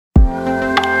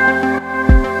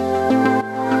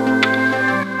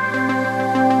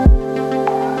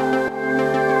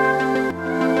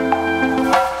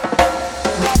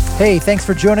Hey, thanks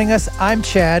for joining us. I'm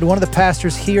Chad, one of the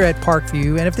pastors here at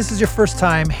Parkview. And if this is your first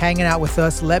time hanging out with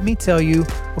us, let me tell you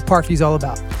what Parkview's all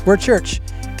about. We're a church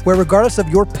where regardless of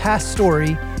your past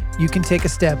story, you can take a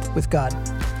step with God.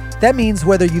 That means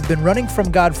whether you've been running from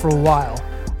God for a while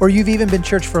or you've even been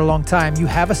church for a long time, you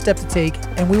have a step to take,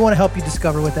 and we want to help you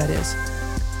discover what that is.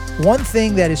 One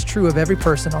thing that is true of every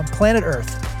person on planet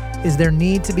Earth is their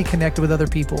need to be connected with other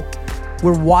people.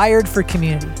 We're wired for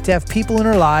community, to have people in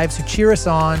our lives who cheer us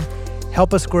on,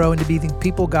 help us grow into being the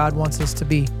people God wants us to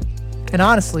be. And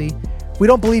honestly, we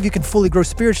don't believe you can fully grow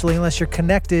spiritually unless you're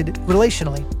connected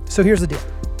relationally. So here's the deal.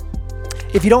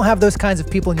 If you don't have those kinds of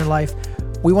people in your life,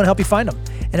 we want to help you find them.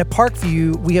 And at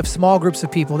Parkview, we have small groups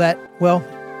of people that, well,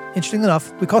 interestingly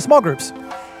enough, we call small groups.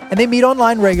 And they meet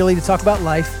online regularly to talk about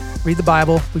life, read the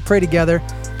Bible, we pray together.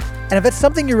 And if it's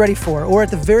something you're ready for, or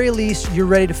at the very least, you're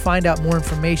ready to find out more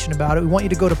information about it, we want you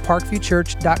to go to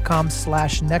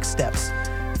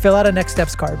parkviewchurch.com/nextsteps. Fill out a next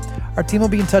steps card. Our team will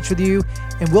be in touch with you,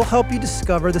 and we'll help you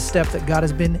discover the step that God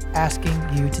has been asking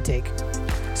you to take.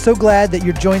 So glad that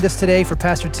you joined us today for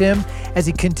Pastor Tim as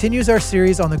he continues our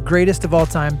series on the greatest of all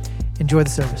time. Enjoy the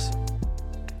service.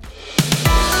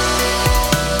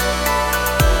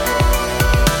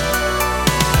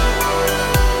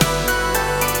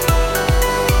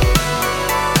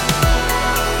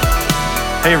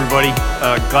 Hey everybody,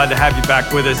 glad to have you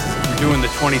back with us. We're doing the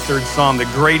 23rd Psalm, the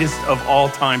greatest of all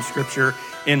time scripture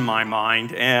in my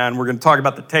mind. And we're going to talk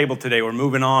about the table today. We're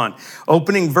moving on.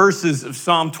 Opening verses of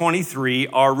Psalm 23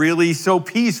 are really so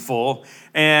peaceful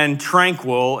and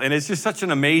tranquil, and it's just such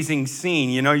an amazing scene.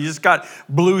 You know, you just got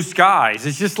blue skies.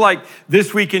 It's just like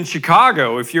this week in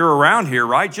Chicago, if you're around here,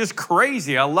 right? Just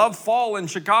crazy. I love fall in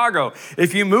Chicago.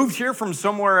 If you moved here from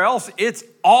somewhere else, it's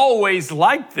always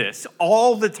like this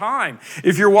all the time.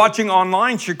 If you're watching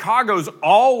online, Chicago's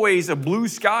always a blue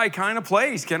sky kind of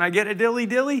place. Can I get a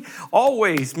dilly?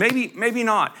 Always. Maybe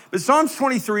not. But Psalms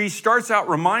 23 starts out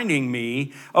reminding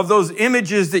me of those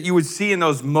images that you would see in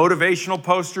those motivational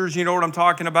posters. You know what I'm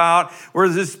talking about? Where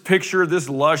this picture of this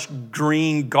lush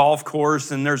green golf course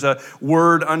and there's a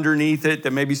word underneath it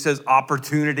that maybe says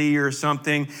opportunity or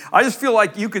something. I just feel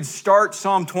like you could start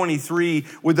Psalm 23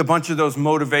 with a bunch of those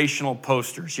motivational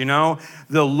posters. You know,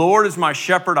 the Lord is my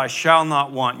shepherd, I shall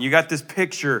not want. You got this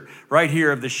picture right here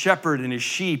of the shepherd and his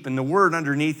sheep, and the word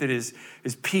underneath it is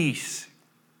peace.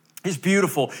 It's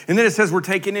beautiful. And then it says we're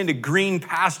taken into green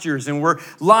pastures and we're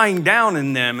lying down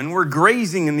in them and we're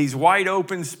grazing in these wide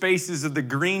open spaces of the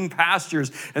green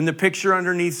pastures. And the picture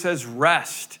underneath says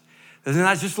rest. Doesn't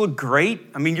that just look great?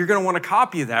 I mean, you're going to want a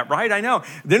copy of that, right? I know.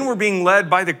 Then we're being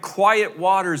led by the quiet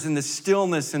waters and the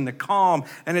stillness and the calm,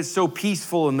 and it's so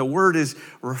peaceful, and the word is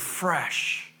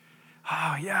refresh.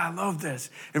 Oh, yeah, I love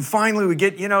this. And finally, we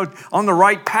get, on the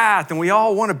right path, and we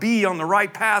all want to be on the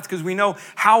right path because we know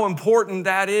how important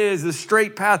that is, the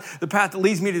straight path, the path that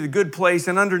leads me to the good place,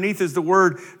 and underneath is the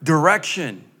word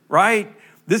direction, right?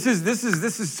 This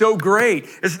is so great.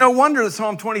 It's no wonder that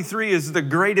Psalm 23 is the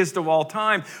greatest of all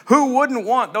time. Who wouldn't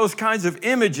want those kinds of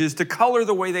images to color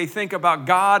the way they think about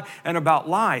God and about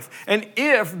life? And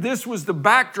if this was the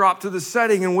backdrop to the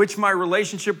setting in which my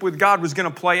relationship with God was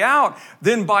going to play out,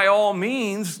 then by all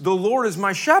means, the Lord is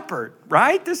my shepherd,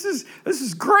 right? This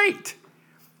is great.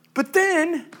 But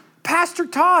then Pastor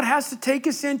Todd has to take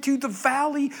us into the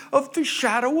valley of the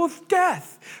shadow of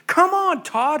death. Come on,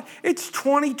 Todd. It's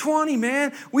 2020,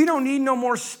 man. We don't need no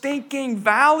more stinking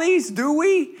valleys, do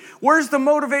we? Where's the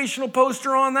motivational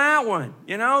poster on that one?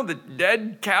 You know, the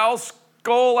dead cow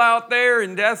skull out there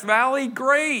in Death Valley?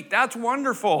 Great. That's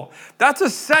wonderful. That's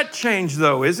a set change,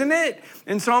 though, isn't it?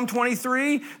 In Psalm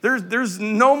 23, there's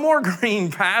no more green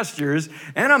pastures,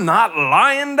 and I'm not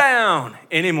lying down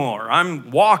anymore. I'm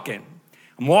walking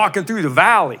through the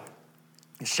valley,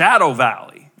 the shadow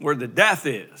valley, where the death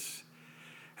is.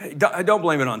 Hey, don't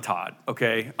blame it on Todd,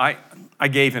 okay? I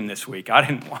gave him this week. I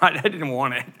didn't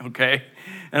want it, okay?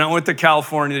 And I went to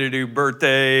California to do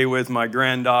birthday with my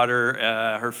granddaughter,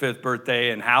 her 5th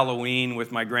birthday, and Halloween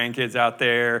with my grandkids out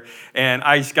there. And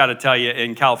I just got to tell you,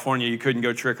 in California, you couldn't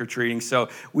go trick-or-treating. So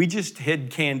we just hid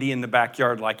candy in the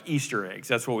backyard like Easter eggs.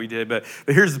 That's what we did. But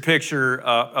here's the picture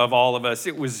of all of us.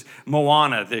 It was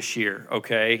Moana this year,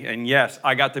 okay? And yes,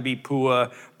 I got to be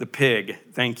Pua the pig.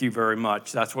 Thank you very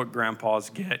much. That's what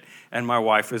grandpas get. And my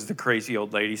wife is the crazy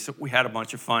old lady. So we had a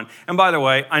bunch of fun. And by the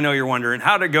way, I know you're wondering,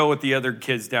 how'd it go with the other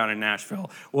kids down in Nashville?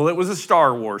 Well, it was a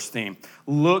Star Wars theme.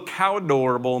 Look how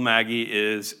adorable Maggie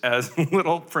is as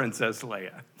little Princess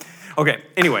Leia. Okay,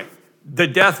 anyway, the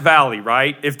Death Valley,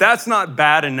 right? If that's not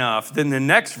bad enough, then the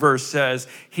next verse says,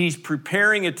 he's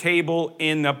preparing a table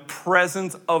in the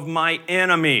presence of my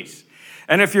enemies.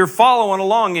 And if you're following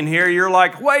along in here, you're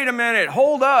like, wait a minute,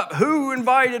 hold up. Who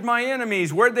invited my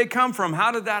enemies? Where'd they come from?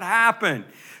 How did that happen?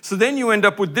 So then you end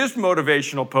up with this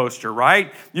motivational poster,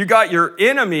 right? You got your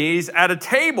enemies at a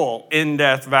table in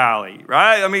Death Valley,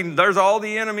 right? I mean, there's all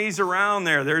the enemies around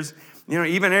there. There's,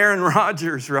 even Aaron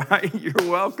Rodgers, right? You're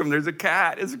welcome. There's a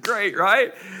cat. It's great,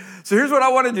 right? So here's what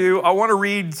I want to do. I want to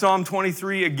read Psalm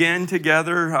 23 again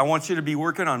together. I want you to be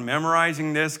working on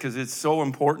memorizing this because it's so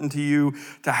important to you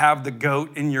to have the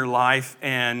goat in your life.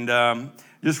 And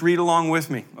just read along with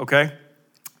me, okay?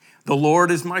 The Lord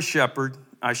is my shepherd,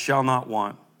 I shall not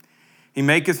want. He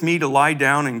maketh me to lie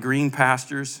down in green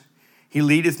pastures. He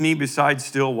leadeth me beside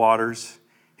still waters.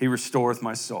 He restoreth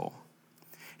my soul.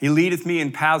 He leadeth me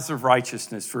in paths of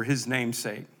righteousness for his name's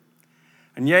sake.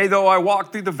 And yea, though I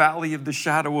walk through the valley of the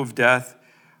shadow of death,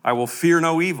 I will fear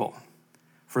no evil.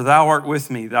 For thou art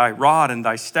with me, thy rod and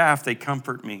thy staff, they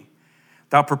comfort me.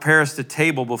 Thou preparest a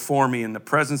table before me in the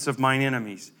presence of mine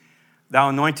enemies. Thou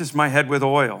anointest my head with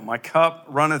oil, my cup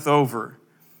runneth over.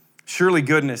 Surely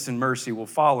goodness and mercy will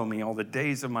follow me all the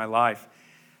days of my life,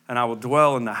 and I will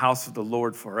dwell in the house of the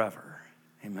Lord forever.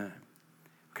 Amen.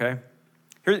 Okay?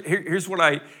 Here's what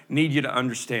I need you to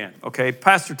understand, okay?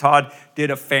 Pastor Todd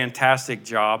did a fantastic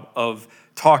job of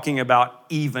talking about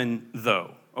even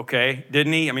though, okay?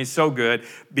 Didn't he? I mean, so good,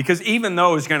 because even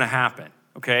though is going to happen,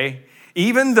 okay?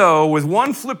 Even though, with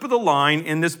one flip of the line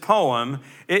in this poem,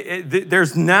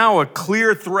 there's now a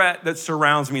clear threat that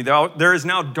surrounds me. There is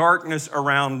now darkness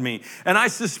around me. And I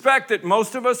suspect that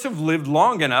most of us have lived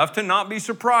long enough to not be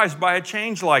surprised by a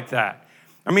change like that.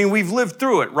 I mean, we've lived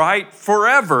through it, right?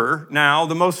 Forever now,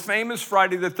 the most famous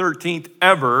Friday the 13th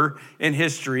ever in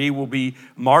history will be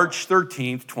March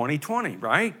 13th, 2020,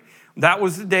 right? That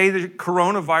was the day that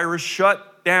coronavirus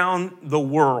shut down the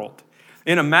world.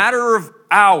 In a matter of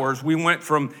hours, we went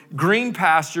from green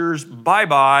pastures,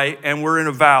 bye-bye, and we're in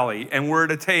a valley, and we're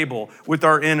at a table with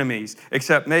our enemies,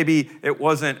 except maybe it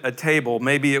wasn't a table.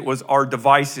 Maybe it was our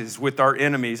devices with our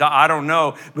enemies. I don't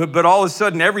know, but all of a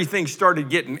sudden, everything started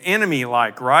getting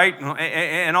enemy-like, right?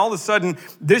 And all of a sudden,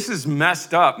 this is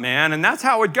messed up, man, and that's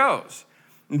how it goes.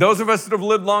 And those of us that have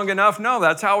lived long enough know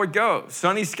that's how it goes.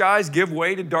 Sunny skies give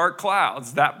way to dark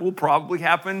clouds. That will probably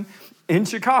happen in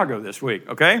Chicago this week,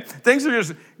 okay? Things are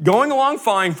just going along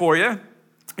fine for you.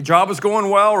 Job was going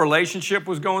well, relationship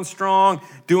was going strong,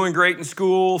 doing great in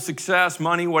school, success,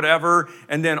 money, whatever.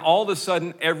 And then all of a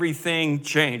sudden, everything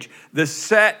changed. The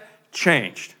set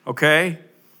changed, okay?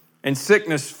 And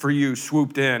sickness for you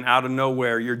swooped in out of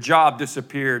nowhere. Your job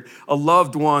disappeared. A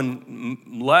loved one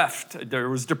left. There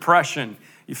was depression.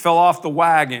 You fell off the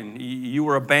wagon. You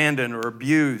were abandoned or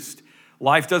abused.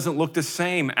 Life doesn't look the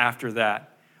same after that.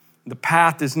 The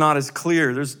path is not as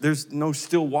clear. There's no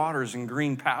still waters and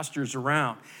green pastures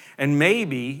around. And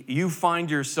maybe you find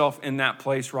yourself in that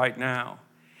place right now.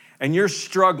 And you're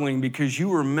struggling because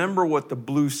you remember what the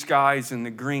blue skies and the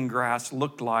green grass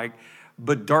looked like,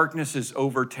 but darkness has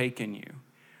overtaken you.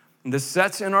 And the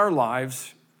sets in our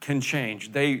lives can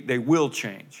change. They will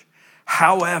change.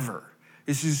 However,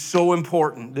 this is so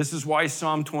important. This is why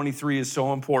Psalm 23 is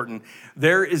so important.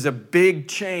 There is a big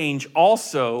change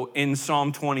also in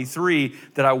Psalm 23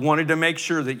 that I wanted to make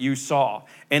sure that you saw.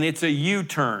 And it's a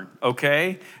U-turn,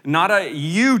 okay? Not a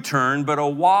U-turn, but a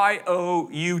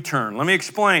Y-O-U turn. Let me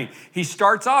explain. He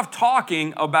starts off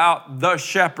talking about the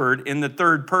shepherd in the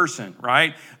third person,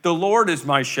 right? The Lord is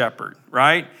my shepherd,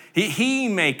 right? He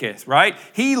maketh, right?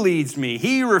 He leads me.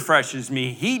 He refreshes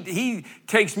me. He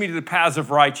takes me to the paths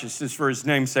of righteousness for his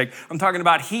name's sake. I'm talking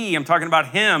about he. I'm talking about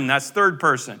him. That's third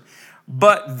person.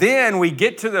 But then we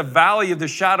get to the valley of the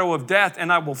shadow of death,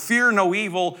 and I will fear no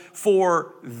evil,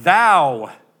 for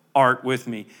thou art with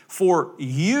me. For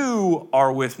you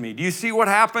are with me. Do you see what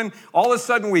happened? All of a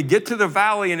sudden we get to the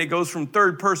valley and it goes from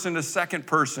third person to second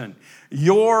person.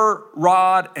 Your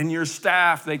rod and your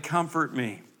staff, they comfort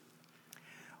me.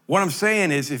 What I'm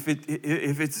saying is if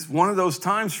it's one of those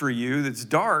times for you that's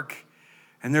dark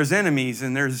and there's enemies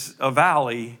and there's a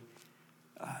valley,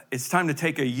 it's time to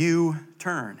take a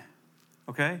U-turn,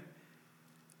 okay?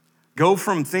 Go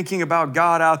from thinking about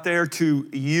God out there to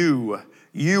you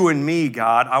and me,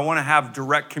 God. I want to have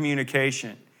direct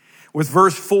communication. With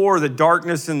verse 4, the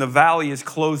darkness in the valley is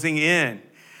closing in.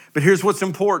 But here's what's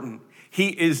important. He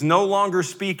is no longer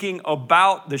speaking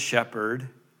about the shepherd.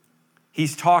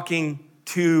 He's talking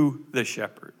to the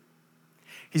shepherd.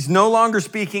 He's no longer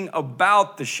speaking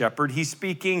about the shepherd. He's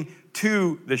speaking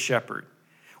to the shepherd.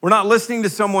 We're not listening to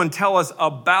someone tell us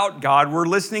about God. We're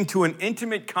listening to an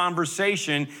intimate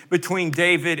conversation between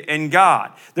David and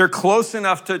God. They're close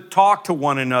enough to talk to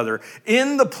one another.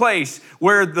 In the place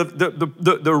where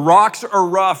the rocks are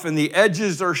rough and the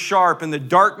edges are sharp and the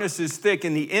darkness is thick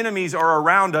and the enemies are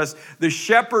around us, the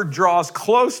shepherd draws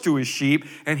close to his sheep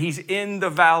and he's in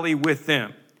the valley with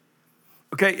them.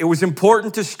 Okay, it was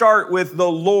important to start with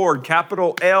the Lord,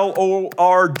 capital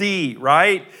L-O-R-D,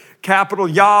 right? Capital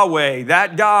Yahweh,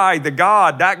 that guy, the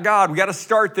God, that God. We got to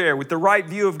start there with the right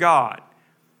view of God.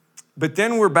 But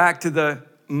then we're back to the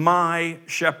my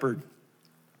shepherd,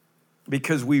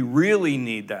 because we really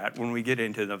need that when we get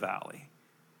into the valley.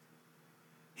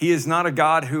 He is not a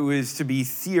God who is to be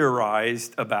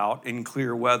theorized about in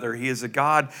clear weather. He is a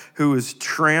God who is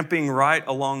tramping right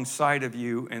alongside of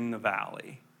you in the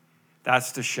valley.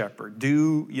 That's the shepherd.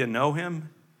 Do you know him?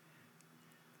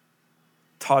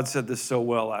 Todd said this so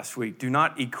well last week. Do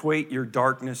not equate your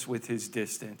darkness with his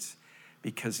distance,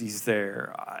 because he's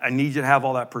there. I need you to have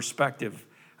all that perspective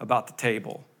about the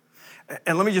table.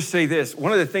 And let me just say this.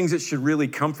 One of the things that should really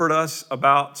comfort us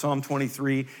about Psalm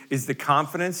 23 is the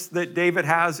confidence that David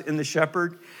has in the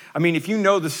shepherd. I mean, if you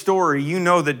know the story, you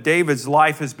know that David's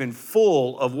life has been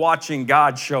full of watching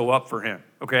God show up for him.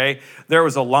 Okay, there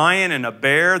was a lion and a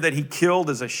bear that he killed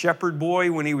as a shepherd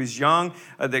boy when he was young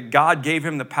that God gave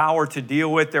him the power to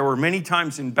deal with. There were many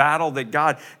times in battle that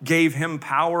God gave him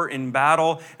power in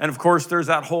battle. And of course, there's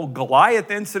that whole Goliath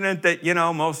incident that,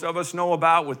 most of us know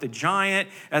about with the giant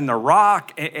and the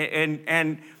rock.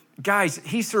 And guys,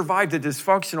 he survived a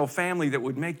dysfunctional family that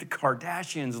would make the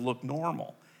Kardashians look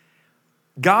normal.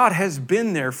 God has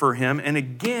been there for him. And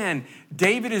again,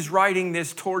 David is writing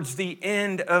this towards the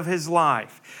end of his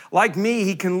life. Like me,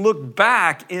 he can look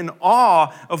back in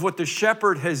awe of what the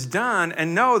shepherd has done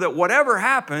and know that whatever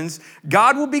happens,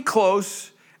 God will be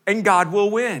close and God will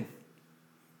win.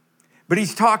 But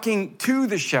he's talking to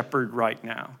the shepherd right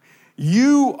now.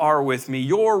 You are with me.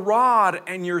 Your rod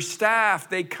and your staff,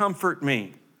 they comfort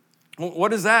me. What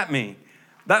does that mean?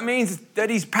 That means that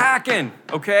he's packing,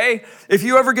 okay? If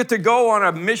you ever get to go on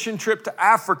a mission trip to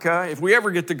Africa, if we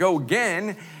ever get to go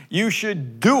again, you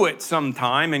should do it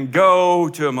sometime and go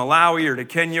to Malawi or to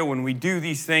Kenya when we do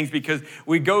these things, because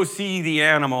we go see the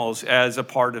animals as a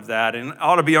part of that. And it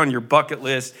ought to be on your bucket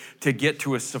list to get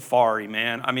to a safari,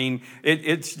 man. I mean,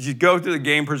 it's you go to the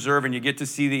game preserve and you get to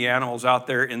see the animals out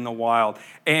there in the wild.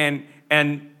 And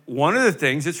one of the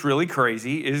things that's really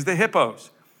crazy is the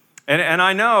hippos. And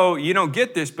I know you don't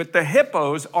get this, but the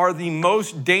hippos are the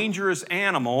most dangerous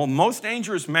mammal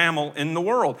in the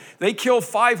world. They kill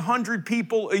 500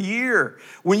 people a year.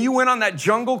 When you went on that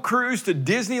jungle cruise to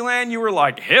Disneyland, you were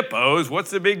like, hippos,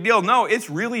 what's the big deal? No, it's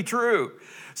really true.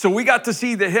 So we got to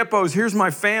see the hippos. Here's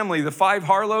my family, the 5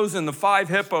 Harlows and the 5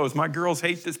 hippos. My girls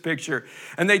hate this picture.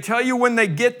 And they tell you when they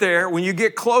get there, when you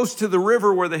get close to the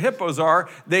river where the hippos are,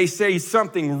 they say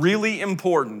something really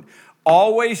important.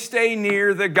 Always stay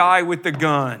near the guy with the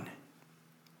gun.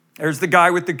 There's the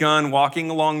guy with the gun walking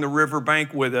along the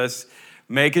riverbank with us,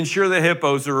 making sure the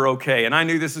hippos are okay. And I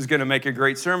knew this was going to make a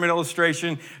great sermon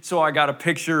illustration, so I got a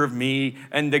picture of me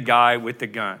and the guy with the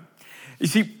gun. You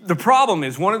see, the problem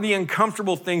is, one of the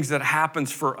uncomfortable things that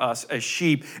happens for us as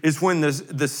sheep is when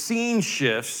the scene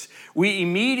shifts, we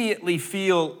immediately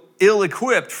feel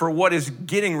ill-equipped for what is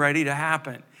getting ready to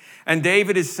happen. And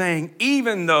David is saying,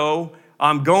 even though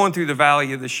I'm going through the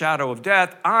valley of the shadow of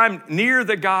death, I'm near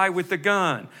the guy with the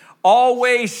gun.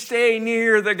 Always stay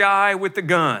near the guy with the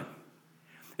gun.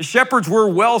 The shepherds were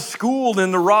well schooled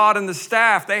in the rod and the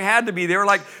staff. They had to be. They were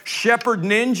like shepherd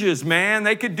ninjas, man.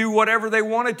 They could do whatever they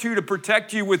wanted to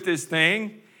protect you with this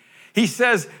thing. He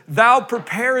says, thou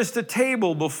preparest a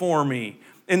table before me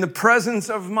in the presence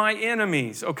of my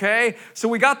enemies, okay? So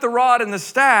we got the rod and the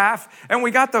staff, and we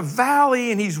got the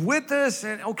valley, and he's with us,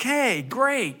 and okay,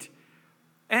 great.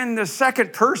 And the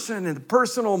second person and the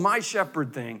personal my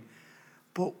shepherd thing.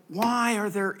 But why are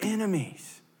there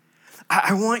enemies?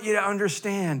 I want you to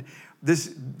understand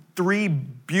this 3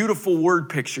 beautiful word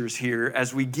pictures here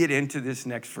as we get into this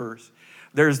next verse.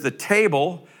 There's the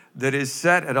table that is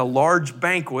set at a large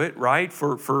banquet, right,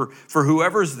 for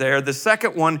whoever's there. The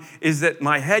second one is that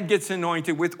my head gets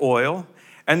anointed with oil.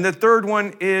 And the third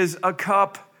one is a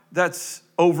cup that's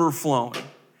overflowing.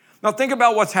 Now think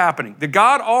about what's happening. The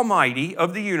God Almighty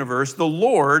of the universe, the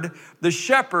Lord, the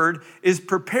shepherd, is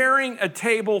preparing a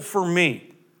table for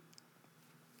me.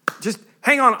 Just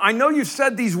hang on. I know you've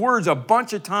said these words a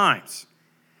bunch of times,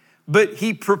 but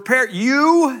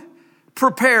thou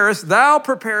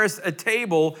preparest a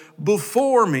table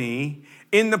before me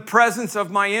in the presence of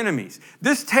my enemies.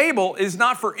 This table is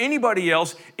not for anybody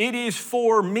else. It is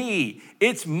for me.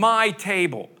 It's my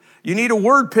table. You need a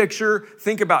word picture,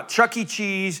 think about Chuck E.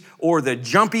 Cheese or the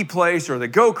Jumpy place or the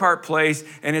go-kart place,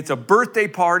 and it's a birthday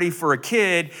party for a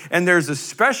kid, and there's a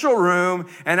special room,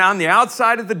 and on the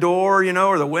outside of the door,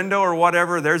 or the window or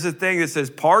whatever, there's a thing that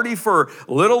says party for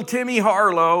little Timmy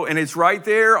Harlow, and it's right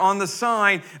there on the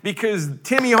sign because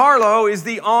Timmy Harlow is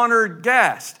the honored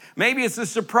guest. Maybe it's a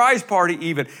surprise party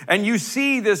even. And you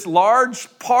see this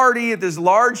large party at this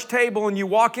large table and you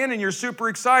walk in and you're super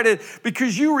excited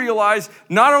because you realize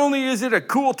not only is it a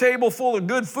cool table full of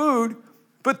good food,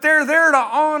 but they're there to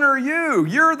honor you.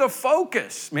 You're the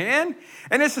focus, man.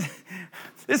 And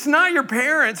it's not your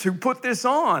parents who put this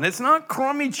on. It's not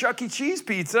crummy Chuck E. Cheese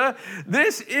pizza.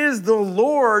 This is the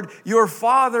Lord, your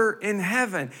Father in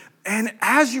heaven. And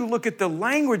as you look at the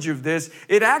language of this,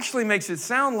 it actually makes it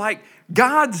sound like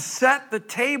God set the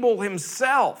table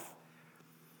himself.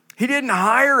 He didn't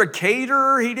hire a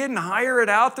caterer. He didn't hire it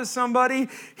out to somebody.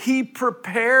 He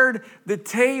prepared the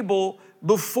table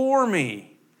before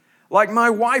me, like my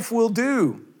wife will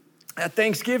do at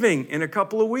Thanksgiving in a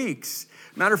couple of weeks.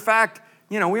 Matter of fact,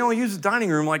 we only use the dining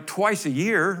room like twice a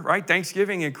year, right?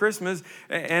 Thanksgiving and Christmas.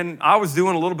 And I was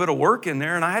doing a little bit of work in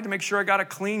there, and I had to make sure I got it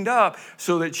cleaned up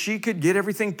so that she could get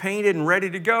everything painted and ready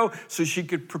to go so she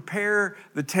could prepare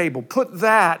the table. Put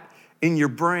that in your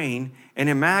brain and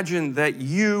imagine that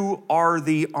you are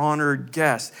the honored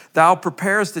guest. Thou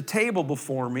preparest the table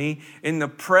before me in the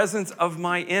presence of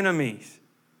my enemies.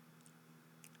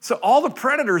 So all the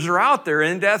predators are out there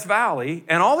in Death Valley,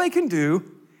 and all they can do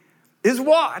is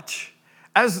watch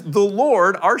as the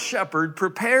Lord, our shepherd,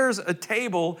 prepares a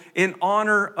table in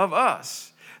honor of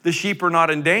us. The sheep are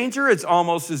not in danger. It's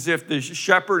almost as if the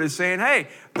shepherd is saying, hey,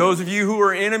 those of you who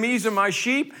are enemies of my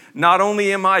sheep, not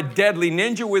only am I deadly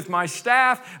ninja with my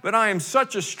staff, but I am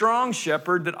such a strong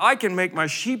shepherd that I can make my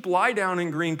sheep lie down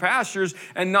in green pastures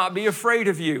and not be afraid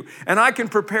of you. And I can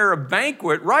prepare a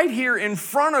banquet right here in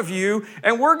front of you,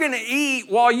 and we're going to eat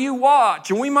while you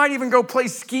watch. And we might even go play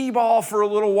skee ball for a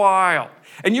little while.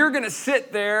 And you're going to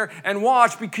sit there and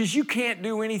watch because you can't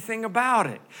do anything about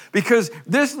it. Because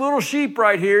this little sheep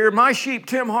right here, my sheep,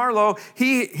 Tim Harlow,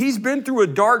 he's been through a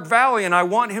dark valley, and I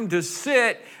want him to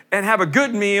sit and have a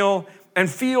good meal and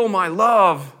feel my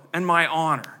love and my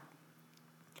honor.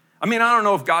 I mean, I don't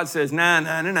know if God says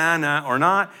nah, or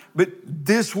not, but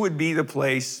this would be the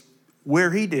place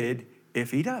where he did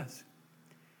if he does.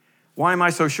 Why am I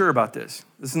so sure about this?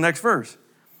 This is the next verse.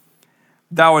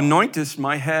 Thou anointest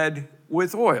my head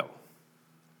with oil.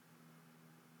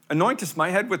 Anointest my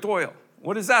head with oil.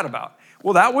 What is that about?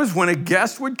 Well, that was when a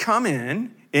guest would come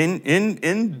in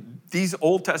these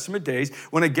Old Testament days,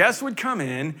 when a guest would come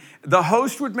in, the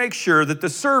host would make sure that the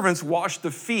servants washed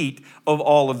the feet of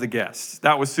all of the guests.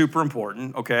 That was super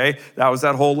important, okay? That was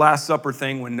that whole Last Supper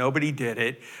thing when nobody did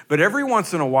it. But every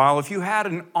once in a while, if you had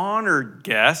an honored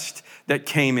guest that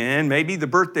came in, maybe the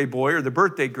birthday boy or the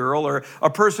birthday girl or a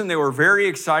person they were very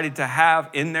excited to have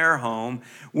in their home,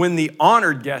 when the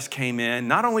honored guest came in,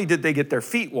 not only did they get their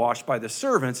feet washed by the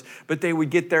servants, but they would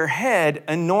get their head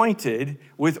anointed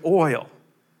with oil.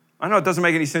 I know it doesn't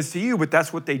make any sense to you, but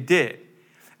that's what they did.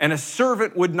 And a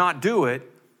servant would not do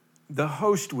it, the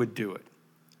host would do it.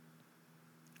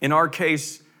 In our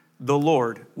case, the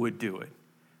Lord would do it.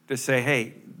 To say,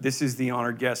 hey, this is the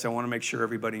honored guest. I want to make sure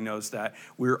everybody knows that.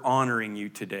 We're honoring you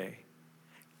today.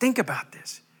 Think about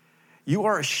this. You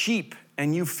are a sheep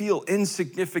and you feel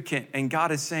insignificant, and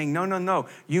God is saying, no,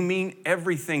 you mean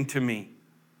everything to me.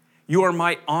 You are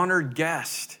my honored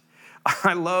guest.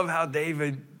 I love how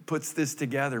David puts this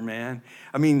together, man.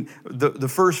 I mean, the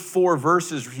first 4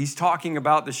 verses, he's talking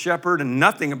about the shepherd and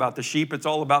nothing about the sheep. It's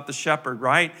all about the shepherd,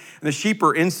 right? And the sheep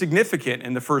are insignificant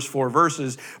in the first 4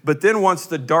 verses. But then once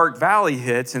the dark valley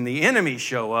hits and the enemies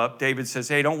show up, David says,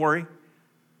 hey, don't worry.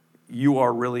 You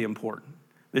are really important.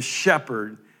 The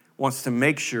shepherd wants to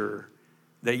make sure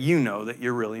that you know that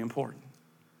you're really important.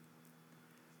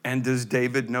 And does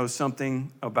David know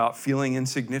something about feeling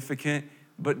insignificant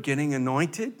but getting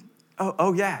anointed?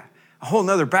 Oh yeah. A whole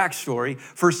nother backstory.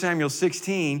 1 Samuel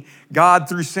 16, God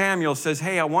through Samuel says,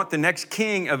 hey, I want the next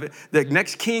king of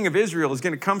Israel is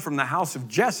going to come from the house of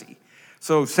Jesse.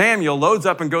 So Samuel loads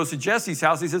up and goes to Jesse's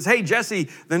house. He says, hey, Jesse,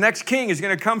 the next king is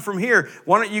going to come from here.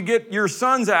 Why don't you get your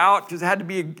sons out? Because it had to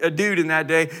be a dude in that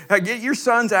day. Get your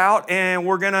sons out, and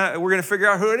we're gonna figure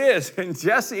out who it is. And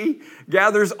Jesse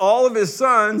gathers all of his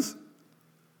sons,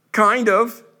 kind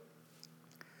of,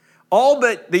 all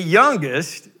but the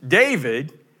youngest,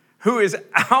 David, who is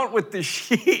out with the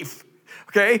sheep.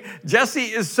 Okay, Jesse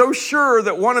is so sure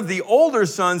that one of the older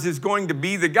sons is going to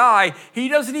be the guy, he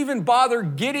doesn't even bother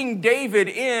getting David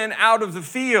out of the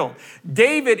field.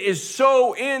 David is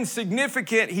so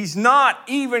insignificant, he's not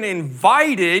even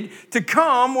invited to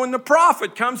come when the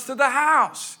prophet comes to the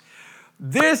house.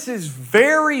 This is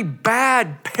very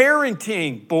bad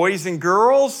parenting, boys and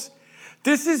girls.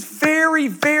 This is very,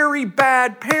 very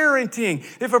bad parenting.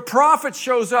 If a prophet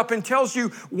shows up and tells you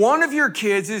one of your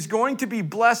kids is going to be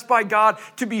blessed by God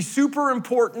to be super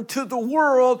important to the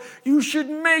world, you should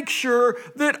make sure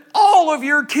that all of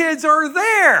your kids are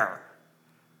there.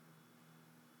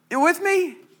 You with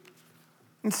me?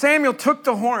 And Samuel took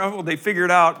the horn. Oh, well, they figured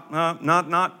out,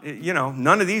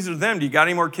 none of these are them. Do you got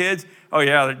any more kids? Oh,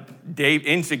 yeah,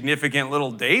 insignificant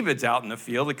little David's out in the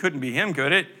field. It couldn't be him,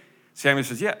 could it? Samuel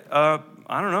says,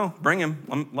 I don't know. Bring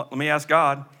him. Let me ask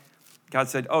God. God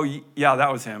said, oh, yeah,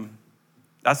 that was him.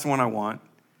 That's the one I want.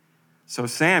 So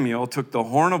Samuel took the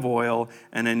horn of oil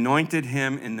and anointed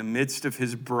him in the midst of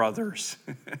his brothers.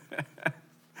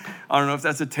 I don't know if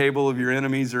that's a table of your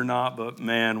enemies or not, but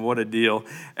man, what a deal.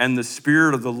 And the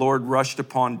Spirit of the Lord rushed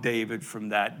upon David from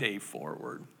that day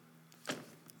forward.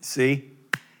 See?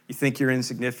 You think you're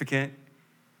insignificant?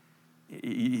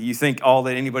 You think all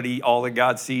that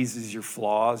God sees is your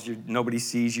flaws. Nobody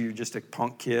sees you. You're just a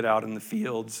punk kid out in the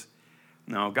fields.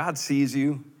 No, God sees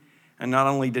you. And not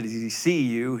only does he see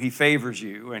you, he favors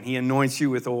you and he anoints you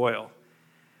with oil.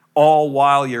 All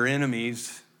while your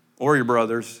enemies or your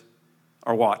brothers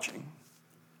are watching.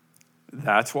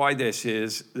 That's why this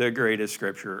is the greatest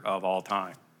scripture of all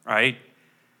time, right?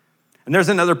 And there's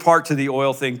another part to the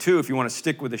oil thing too, if you want to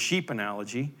stick with the sheep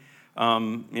analogy.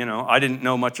 I didn't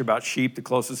know much about sheep. The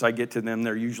closest I get to them,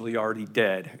 they're usually already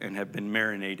dead and have been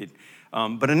marinated.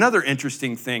 But another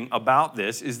interesting thing about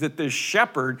this is that the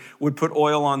shepherd would put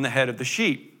oil on the head of the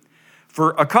sheep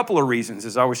for a couple of reasons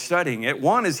as I was studying it.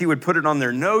 One is he would put it on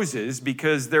their noses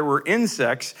because there were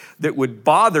insects that would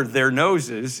bother their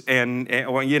noses and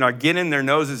get in their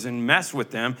noses and mess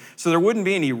with them. So there wouldn't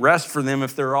be any rest for them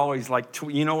if they're always like,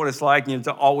 you know what it's like,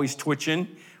 always twitching.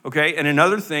 Okay, and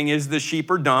another thing is the sheep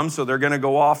are dumb, so they're going to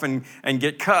go off and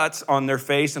get cuts on their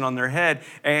face and on their head,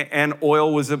 and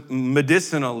oil was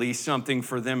medicinally something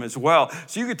for them as well.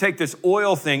 So you could take this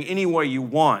oil thing any way you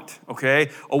want,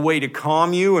 okay? A way to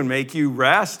calm you and make you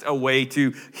rest, a way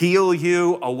to heal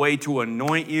you, a way to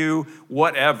anoint you,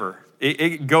 whatever.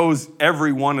 It goes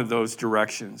every one of those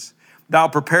directions. Thou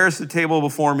preparest the table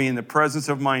before me in the presence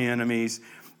of my enemies.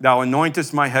 Thou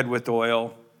anointest my head with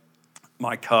oil,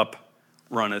 my cup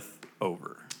runneth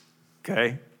over,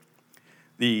 okay?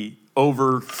 The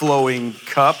overflowing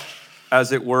cup,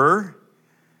 as it were,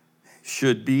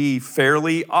 should be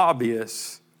fairly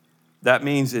obvious. That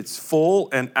means it's full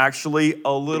and actually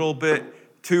a little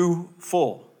bit too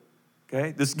full,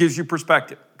 okay? This gives you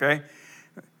perspective, okay?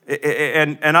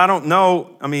 And I don't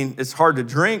know, it's hard to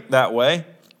drink that way.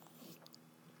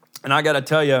 And I got to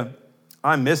tell you,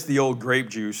 I miss the old grape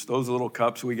juice, those little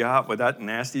cups we got with that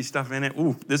nasty stuff in it.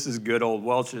 Ooh, this is good old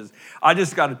Welch's. I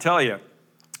just got to tell you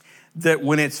that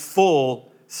when it's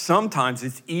full, sometimes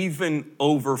it's even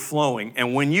overflowing.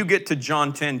 And when you get to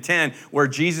John 10:10, where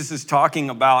Jesus is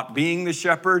talking about being the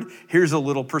shepherd, here's a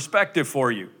little perspective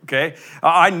for you, okay?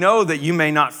 I know that you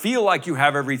may not feel like you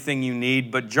have everything you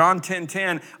need, but John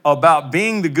 10:10, about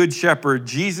being the good shepherd,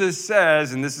 Jesus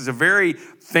says, and this is a very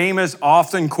famous,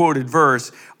 often quoted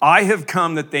verse, I have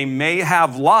come that they may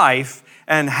have life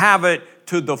and have it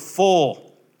to the full.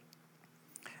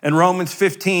 In Romans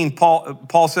 15,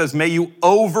 Paul says, may you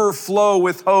overflow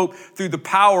with hope through the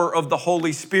power of the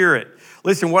Holy Spirit.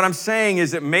 Listen, what I'm saying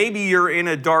is that maybe you're in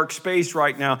a dark space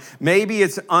right now. Maybe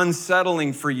it's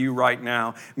unsettling for you right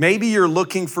now. Maybe you're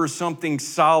looking for something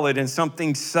solid and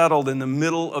something settled in the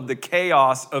middle of the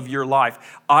chaos of your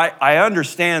life. I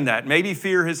understand that. Maybe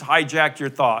fear has hijacked your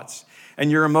thoughts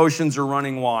and your emotions are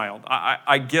running wild.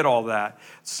 I get all that.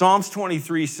 Psalms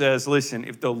 23 says, listen,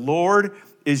 if the Lord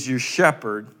is your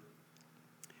shepherd,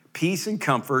 peace and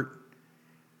comfort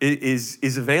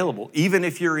is available, even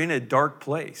if you're in a dark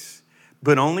place,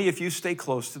 but only if you stay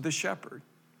close to the shepherd.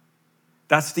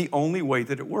 That's the only way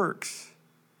that it works.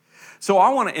 So I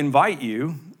want to invite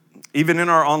you, even in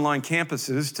our online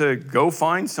campuses, to go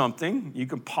find something. You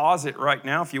can pause it right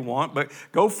now if you want, but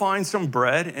go find some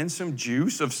bread and some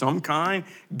juice of some kind,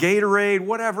 Gatorade,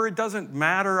 whatever, it doesn't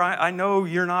matter. I know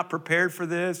you're not prepared for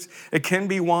this. It can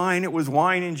be wine. It was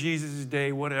wine in Jesus'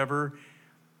 day, whatever.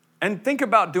 And think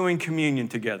about doing communion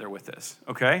together with this,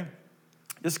 okay?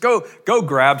 Just go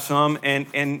grab some.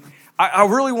 And I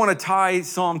really want to tie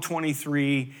Psalm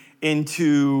 23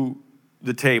 into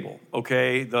the table,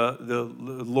 okay? The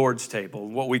Lord's table,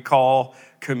 what we call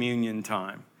communion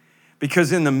time.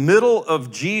 Because in the middle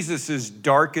of Jesus's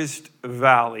darkest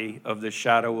valley of the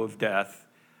shadow of death,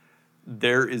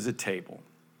 there is a table.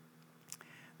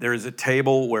 There is a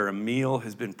table where a meal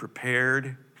has been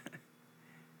prepared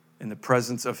in the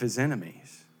presence of his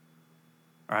enemies,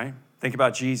 all right? Think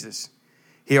about Jesus.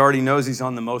 He already knows he's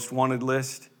on the most wanted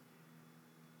list.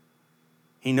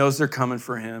 He knows they're coming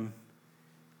for him.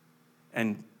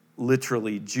 And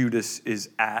literally, Judas is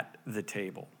at the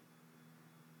table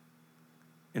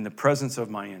in the presence of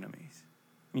my enemies.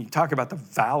 I mean, you talk about the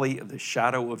valley of the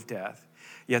shadow of death.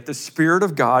 Yet the Spirit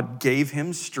of God gave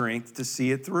him strength to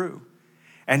see it through.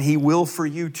 And he will for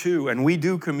you too. And we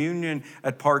do communion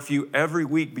at Parkview every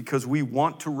week because we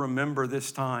want to remember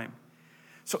this time.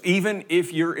 So even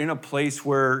if you're in a place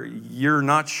where you're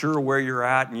not sure where you're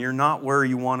at and you're not where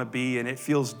you want to be and it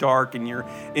feels dark and your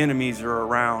enemies are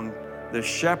around, the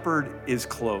shepherd is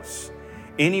close.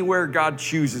 Anywhere God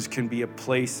chooses can be a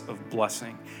place of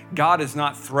blessing. God is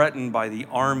not threatened by the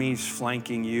armies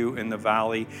flanking you in the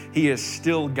valley. He is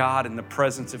still God in the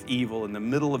presence of evil, in the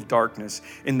middle of darkness,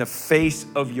 in the face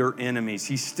of your enemies.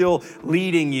 He's still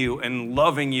leading you and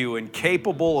loving you and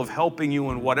capable of helping you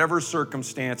in whatever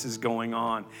circumstance is going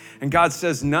on. And God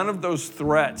says none of those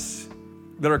threats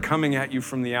that are coming at you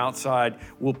from the outside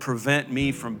will prevent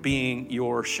me from being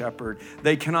your shepherd.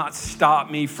 They cannot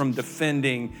stop me from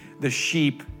defending the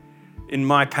sheep in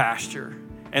my pasture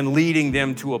and leading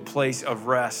them to a place of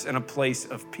rest and a place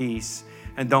of peace.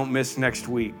 And don't miss next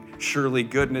week. Surely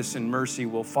goodness and mercy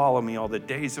will follow me all the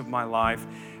days of my life,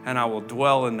 and I will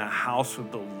dwell in the house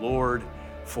of the Lord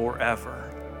forever.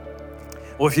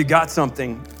 Well, if you got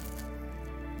something,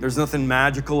 there's nothing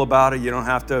magical about it. You don't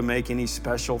have to make any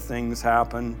special things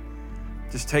happen.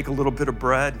 Just take a little bit of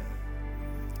bread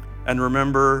and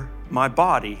remember my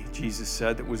body, Jesus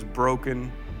said, that was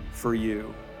broken for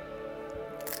you.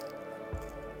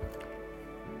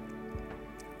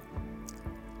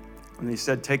 And he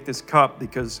said, take this cup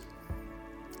because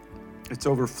it's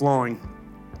overflowing,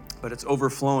 but it's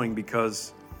overflowing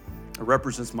because it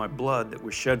represents my blood that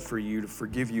was shed for you to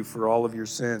forgive you for all of your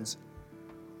sins.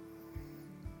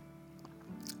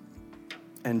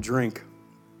 And drink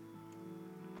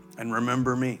and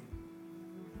remember me.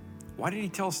 Why did he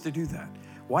tell us to do that?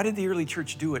 Why did the early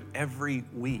church do it every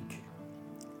week?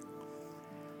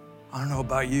 I don't know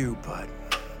about you, but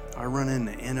I run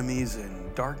into enemies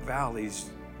in dark valleys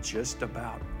just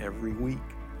about every week.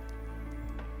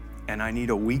 And I need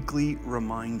a weekly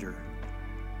reminder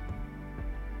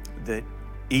that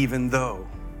even though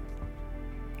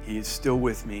he is still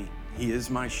with me, he is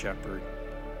my shepherd,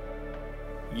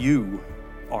 you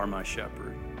are my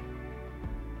shepherd.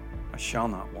 I shall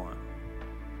not want.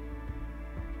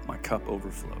 My cup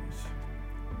overflows.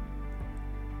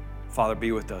 Father,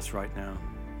 be with us right now.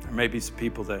 There may be some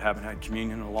people that haven't had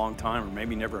communion in a long time or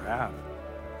maybe never have.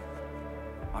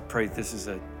 I pray this is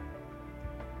a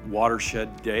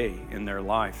watershed day in their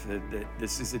life, that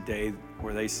this is a day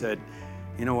where they said,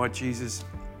 you know what, Jesus,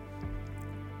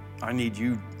 I need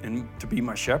you to be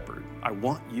my shepherd. I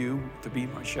want you to be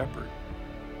my shepherd.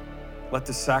 Let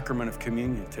the sacrament of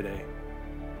communion today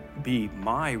be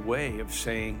my way of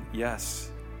saying,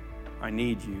 yes, I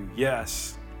need you.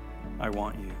 Yes, I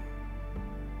want you.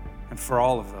 And for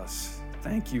all of us,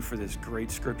 thank you for this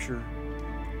great scripture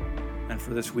and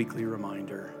for this weekly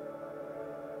reminder.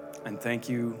 And thank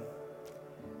you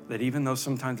that even though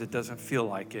sometimes it doesn't feel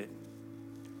like it,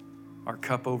 our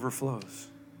cup overflows.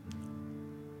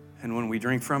 And when we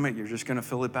drink from it, you're just going to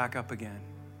fill it back up again,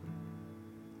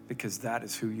 because that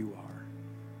is who you are.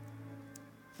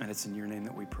 And it's in your name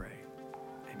that we pray.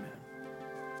 Amen.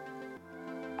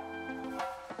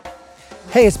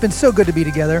 Hey, it's been so good to be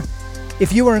together.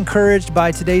 If you were encouraged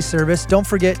by today's service, don't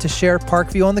forget to share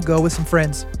Parkview on the Go with some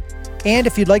friends. And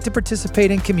if you'd like to participate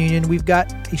in communion, we've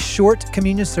got a short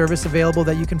communion service available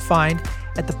that you can find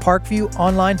at the Parkview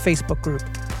online Facebook group,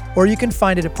 or you can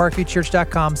find it at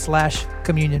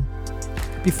parkviewchurch.com/communion.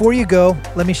 Before you go,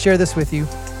 let me share this with you.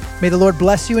 May the Lord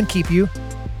bless you and keep you.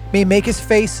 May he make his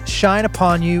face shine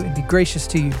upon you and be gracious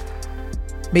to you.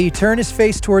 May he turn his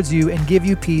face towards you and give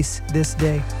you peace this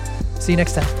day. See you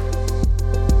next time.